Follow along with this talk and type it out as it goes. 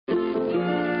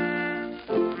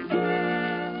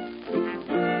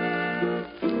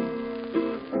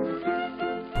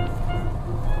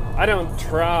I don't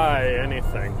try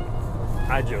anything.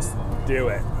 I just do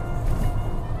it.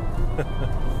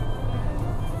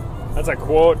 That's a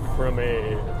quote from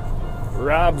a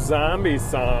Rob Zombie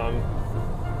song.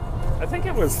 I think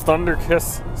it was Thunder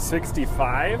Kiss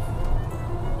 65,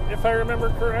 if I remember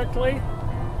correctly.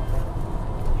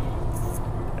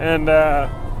 And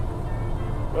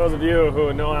those of you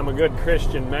who know I'm a good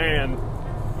Christian man,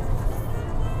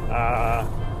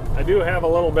 I do have a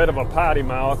little bit of a potty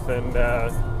mouth,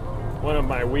 and one of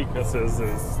my weaknesses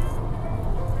is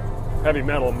heavy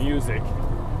metal music.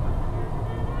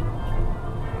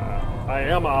 I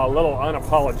am a little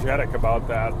unapologetic about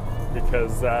that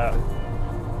because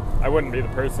I wouldn't be the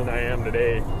person I am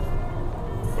today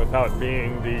without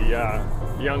being the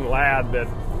young lad that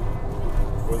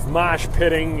was mosh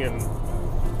pitting and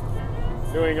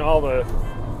doing all the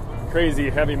crazy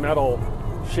heavy metal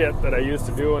shit that I used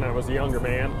to do when I was a younger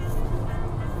man.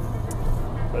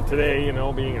 But today, you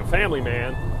know, being a family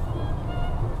man,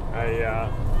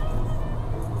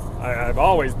 I've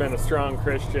always been a strong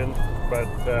Christian, but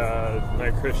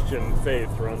my Christian faith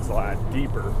runs a lot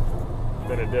deeper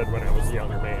than it did when I was a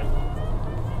younger man.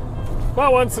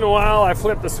 But once in a while, I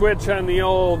flip the switch on the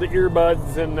old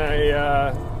earbuds and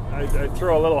I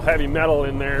throw a little heavy metal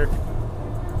in there,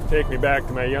 take me back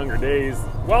to my younger days.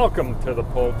 Welcome to the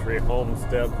Poultry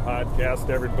Homestead Podcast,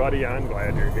 everybody. I'm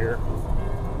glad you're here.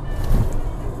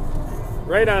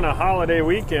 Right on a holiday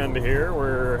weekend here,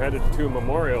 we're headed to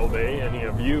Memorial Day. Any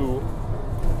of you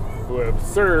who have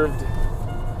served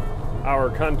our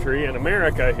country in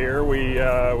America here,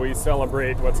 we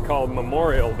celebrate what's called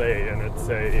Memorial Day, and it's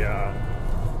a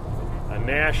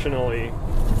nationally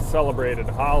celebrated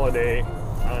holiday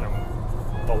on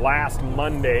the last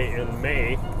Monday in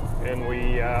May, and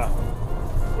we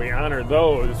honor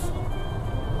those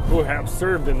who have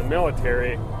served in the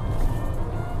military.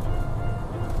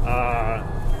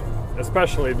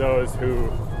 Especially those who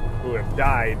have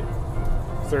died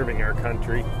serving our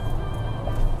country.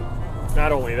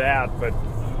 Not only that, but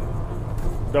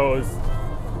those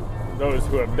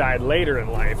who have died later in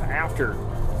life after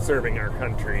serving our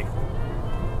country.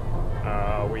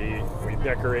 We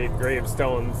decorate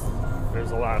gravestones.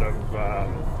 There's a lot of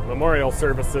memorial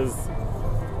services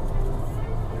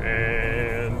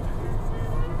and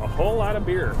a whole lot of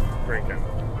beer drinking.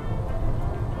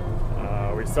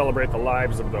 We celebrate the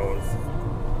lives of those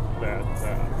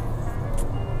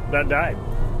that died.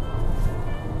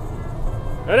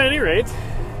 At any rate,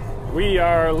 we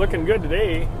are looking good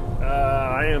today.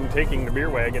 I am taking the beer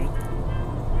wagon,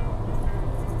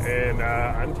 and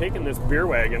I'm taking this beer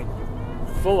wagon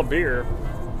full of beer,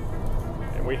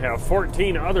 and we have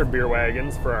 14 other beer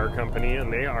wagons for our company,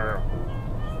 and they are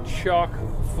chock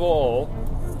full,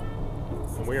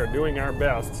 and we are doing our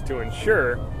best to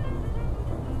ensure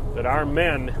that our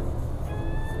men,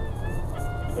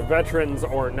 the veterans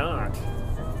or not,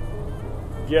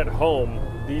 get home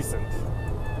decent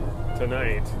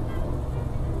tonight.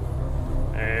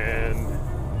 And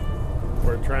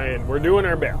we're doing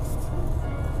our best.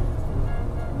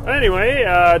 Anyway,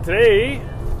 today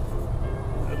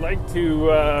I'd like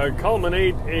to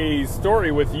culminate a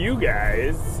story with you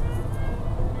guys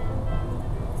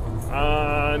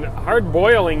on hard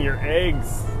boiling your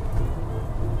eggs.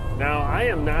 Now, I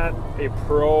am not a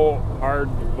pro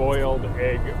hard-boiled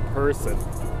egg person.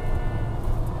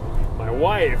 My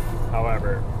wife,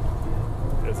 however,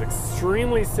 is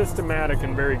extremely systematic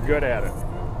and very good at it.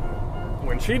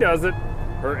 When she does it,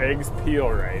 her eggs peel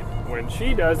right. When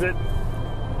she does it,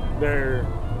 they're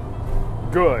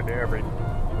good every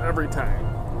time.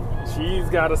 She's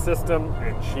got a system,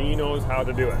 and she knows how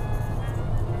to do it.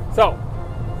 So,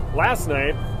 last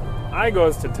night, I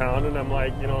goes to town, and I'm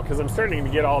like, because I'm starting to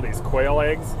get all these quail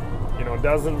eggs,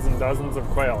 dozens and dozens of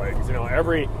quail eggs.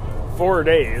 Every 4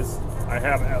 days, I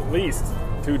have at least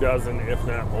 2 dozen, if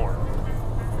not more.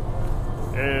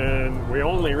 And we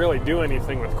only really do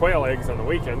anything with quail eggs on the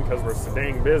weekend because we're so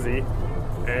dang busy.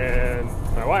 And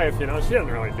my wife, she doesn't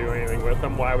really do anything with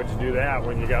them. Why would you do that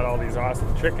when you got all these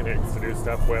awesome chicken eggs to do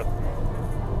stuff with?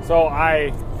 So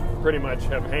I pretty much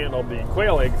have handled the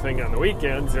quail egg thing on the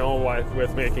weekends,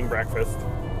 with making breakfast,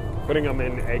 putting them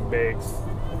in egg bakes.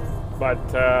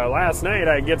 But last night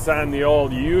I gets on the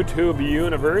old YouTube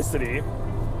University,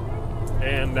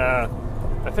 and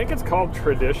I think it's called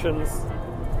Traditions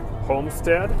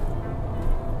Homestead,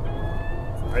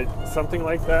 something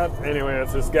like that. Anyway,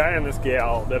 it's this guy and this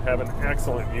gal that have an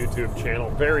excellent YouTube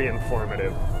channel, very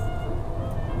informative.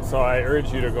 So I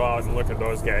urge you to go out and look at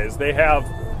those guys. They have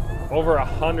over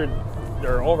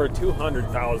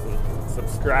 200,000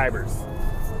 subscribers,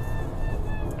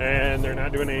 and they're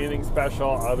not doing anything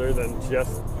special other than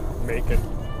just making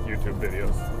YouTube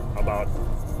videos. about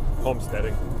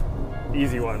homesteading.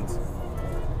 Easy ones.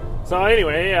 So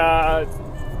anyway,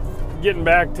 getting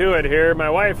back to it here, my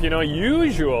wife,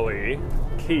 usually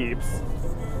keeps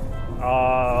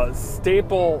a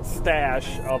staple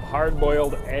stash of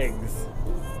hard-boiled eggs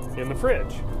in the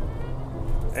fridge.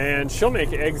 And she'll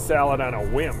make egg salad on a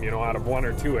whim, out of 1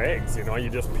 or 2 eggs. You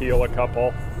just peel a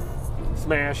couple,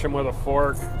 smash them with a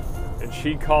fork, and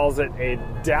she calls it a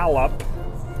dollop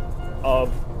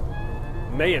of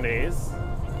mayonnaise,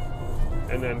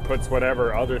 and then puts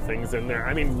whatever other things in there.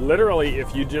 I mean, literally,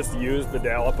 if you just use the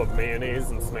dollop of mayonnaise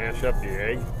and smash up the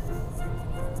egg,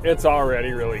 it's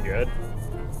already really good.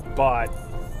 But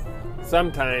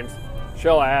sometimes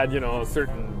she'll add,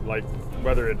 certain, like,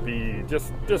 whether it be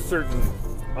just certain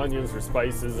onions or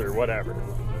spices or whatever.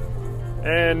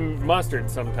 And mustard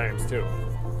sometimes too,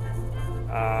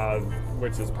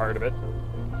 which is part of it.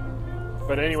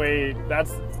 But anyway,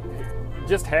 that's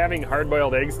just having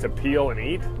hard-boiled eggs to peel and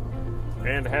eat,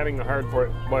 and having the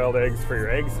hard-boiled eggs for your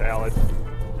egg salad.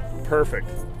 Perfect.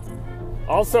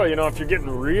 Also, if you're getting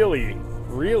really,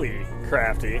 really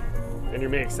crafty and you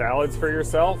make salads for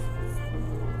yourself,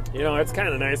 it's kind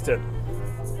of nice to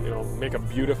make a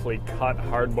beautifully cut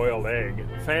hard-boiled egg,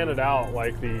 fan it out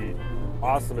like the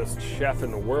awesomest chef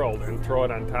in the world, and throw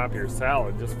it on top of your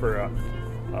salad just for a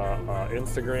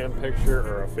Instagram picture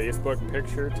or a Facebook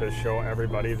picture to show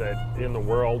everybody that in the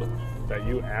world that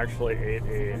you actually ate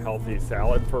a healthy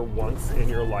salad for once in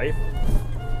your life.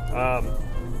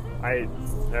 I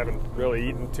haven't really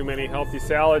eaten too many healthy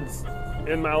salads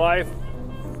in my life.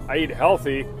 I eat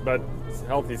healthy, but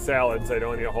healthy salads I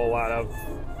don't eat a whole lot of.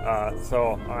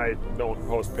 So I don't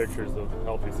post pictures of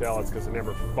healthy salads because I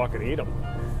never fucking eat them.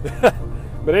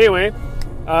 But anyway,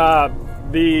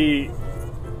 the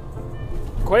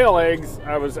quail eggs,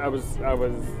 I was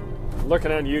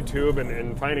looking on YouTube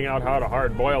and finding out how to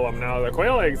hard boil them. Now the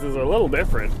quail eggs is a little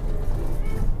different.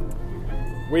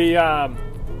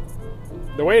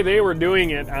 The way they were doing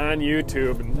it on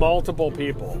YouTube, multiple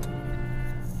people,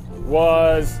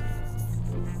 was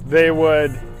they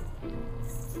would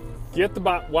get the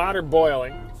water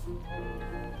boiling,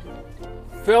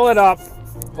 fill it up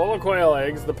full of quail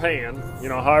eggs, the pan,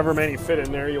 however many fit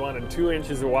in there. You wanted 2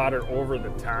 inches of water over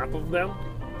the top of them.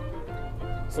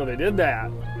 So they did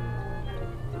that.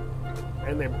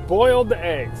 And they boiled the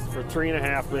eggs for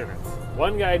 3.5 minutes.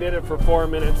 One guy did it for 4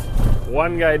 minutes.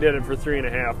 One guy did it for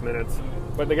 3.5 minutes.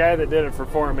 But the guy that did it for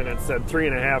 4 minutes said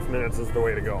 3.5 minutes is the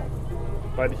way to go.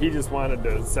 But he just wanted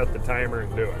to set the timer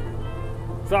and do it.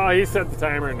 So he set the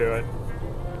timer and do it.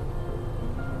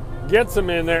 Gets them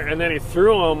in there, and then he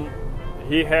threw them.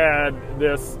 He had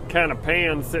this kind of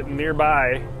pan sitting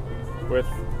nearby with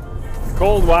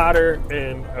cold water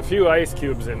and a few ice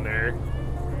cubes in there.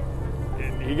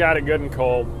 And he got it good and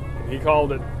cold. He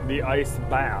called it the ice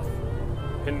bath.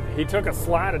 And he took a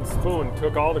slotted spoon,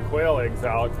 took all the quail eggs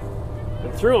out,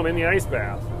 and threw them in the ice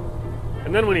bath.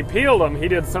 And then when he peeled them, he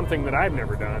did something that I've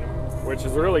never done, which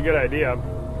is a really good idea,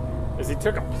 is he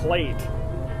took a plate,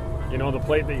 the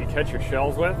plate that you catch your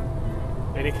shells with,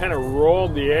 and he kind of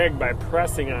rolled the egg by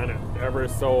pressing on it ever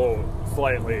so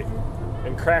slightly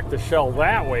and cracked the shell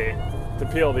that way to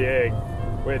peel the egg,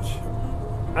 which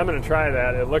I'm going to try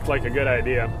that. It looked like a good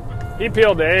idea. He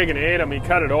peeled the egg and ate them. He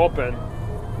cut it open.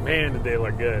 Man, did they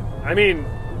look good. I mean,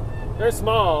 they're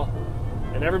small,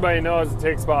 and everybody knows it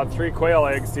takes about 3 quail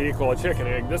eggs to equal a chicken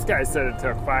egg. This guy said it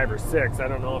took 5 or 6. I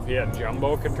don't know if he had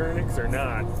jumbo Caturnix or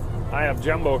not. I have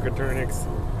jumbo Caturnix,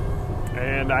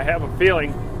 and I have a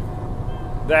feeling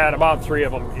that about 3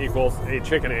 of them equals a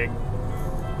chicken egg.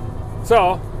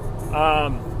 So,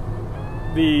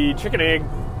 the chicken egg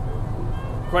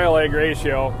quail egg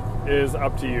ratio is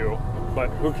up to you, but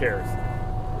who cares?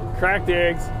 Crack the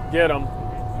eggs, get them,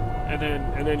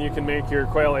 and then you can make your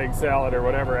quail egg salad or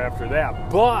whatever after that.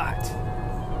 But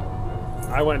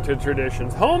I went to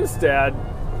Traditions Homestead,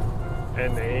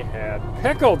 and they had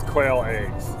pickled quail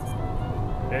eggs,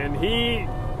 and he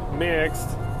mixed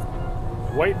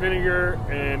white vinegar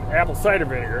and apple cider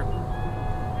vinegar,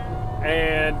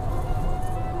 and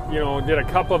did a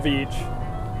cup of each,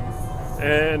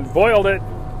 and boiled it,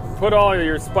 put all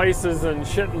your spices and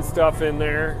shit and stuff in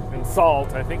there, and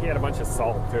salt. I think he had a bunch of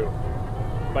salt too,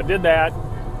 but did that,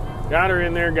 got her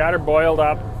in there, got her boiled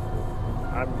up.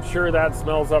 I'm sure that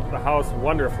smells up the house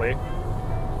wonderfully.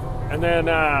 And then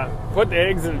put the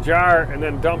eggs in a jar and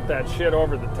then dumped that shit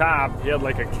over the top. He had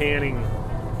like a canning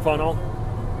funnel,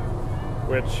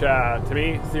 which to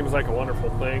me seems like a wonderful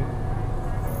thing.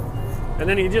 And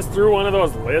then he just threw one of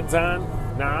those lids on,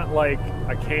 not like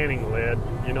a canning lid,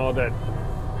 that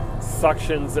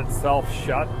suctions itself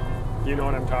shut. Do you know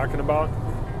what I'm talking about?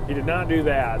 He did not do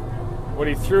that. what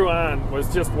he threw on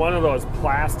was just one of those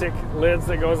plastic lids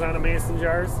that goes on a mason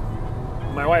jars.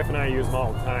 My wife and I use them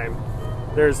all the time.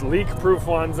 There's leak-proof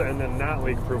ones and then not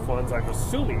leak-proof ones. I'm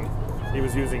assuming he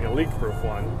was using a leak-proof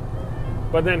one.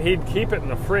 But then he'd keep it in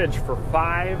the fridge for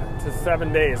 5 to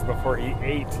 7 days before he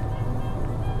ate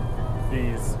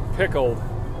these pickled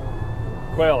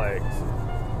quail eggs.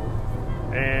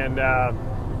 And I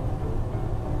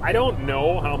don't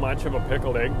know how much of a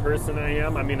pickled egg person I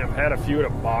am. I mean, I've had a few at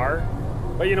a bar.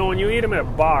 But you know, when you eat them at a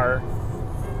bar,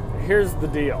 here's the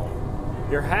deal.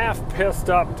 You're half pissed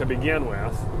up to begin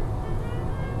with.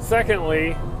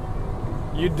 Secondly,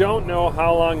 you don't know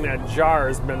how long that jar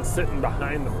has been sitting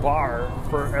behind the bar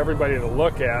for everybody to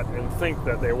look at and think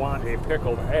that they want a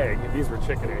pickled egg. These were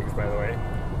chicken eggs, by the way.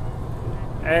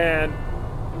 And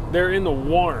they're in the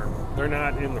warm. They're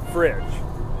not in the fridge.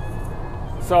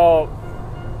 So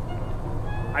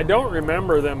I don't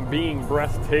remember them being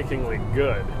breathtakingly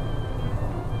good.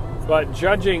 But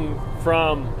judging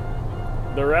from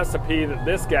the recipe that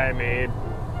this guy made,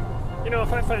 you know,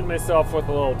 if I find myself with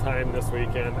a little time this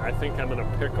weekend, I think I'm going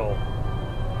to pickle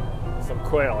some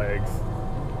quail eggs.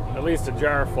 At least a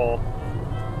jar full.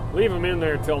 Leave them in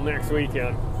there till next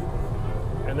weekend.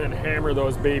 And then hammer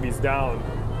those babies down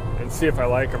and see if I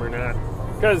like them or not.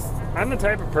 Because I'm the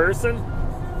type of person,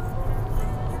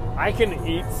 I can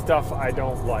eat stuff I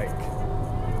don't like.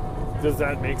 Does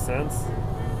that make sense?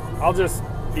 I'll just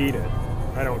eat it.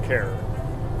 I don't care.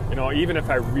 You know, even if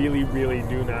I really, really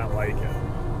do not like it,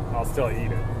 I'll still eat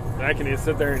it. And I can just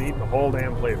sit there and eat the whole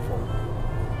damn plateful.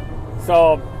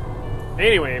 So,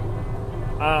 anyway,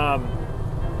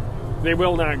 they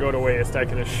will not go to waste, I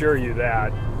can assure you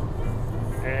that.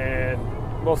 And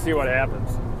we'll see what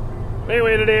happens.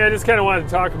 Anyway, today I just kind of wanted to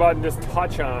talk about and just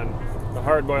touch on the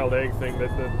hard-boiled egg thing.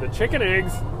 The chicken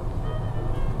eggs,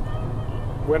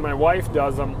 when my wife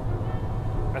does them,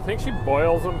 I think she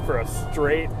boils them for a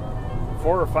straight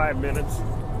 4 or 5 minutes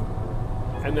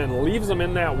and then leaves them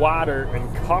in that water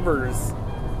and covers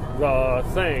the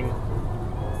thing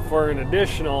for an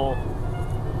additional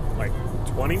like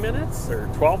 20 minutes or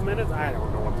 12 minutes. I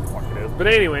don't know what the fuck it is. But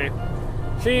anyway,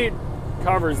 she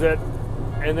covers it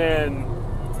and then,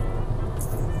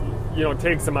 you know,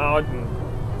 takes them out and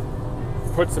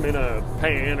puts them in a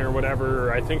pan or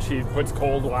whatever. I think she puts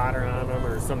cold water on them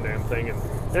or some damn thing,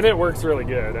 and it works really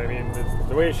good. I mean,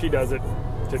 the way she does it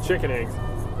to chicken eggs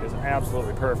is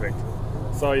absolutely perfect.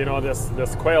 So, you know, this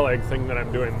quail egg thing that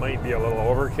I'm doing might be a little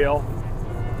overkill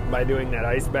by doing that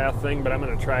ice bath thing, but I'm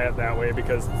going to try it that way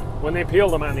because when they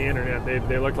peeled them on the internet,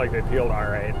 they looked like they peeled all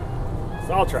right.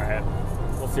 So I'll try it.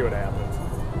 We'll see what happens.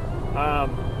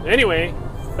 Anyway,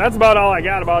 that's about all I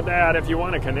got about that. If you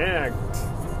want to connect,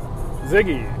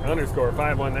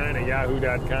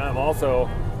 Ziggy_519@yahoo.com. Also,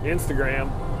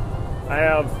 Instagram. I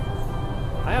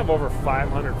have over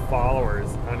 500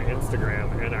 followers on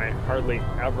Instagram, and I hardly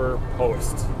ever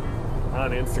post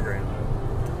on Instagram.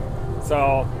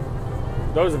 So,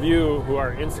 those of you who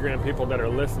are Instagram people that are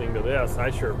listening to this,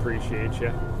 I sure appreciate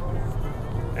you.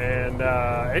 And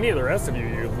any of the rest of you,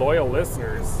 you loyal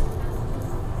listeners,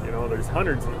 you know, there's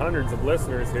hundreds and hundreds of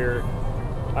listeners here.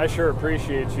 I sure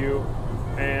appreciate you.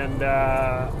 And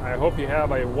I hope you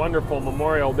have a wonderful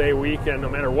Memorial Day weekend, no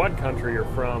matter what country you're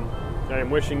from. I am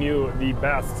wishing you the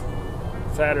best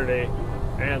Saturday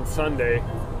and Sunday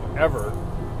ever.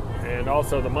 And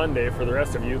also the Monday for the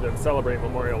rest of you that celebrate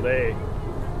Memorial Day.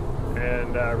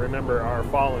 And remember our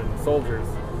fallen soldiers.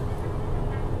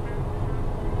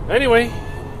 Anyway,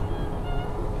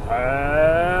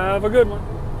 have a good one.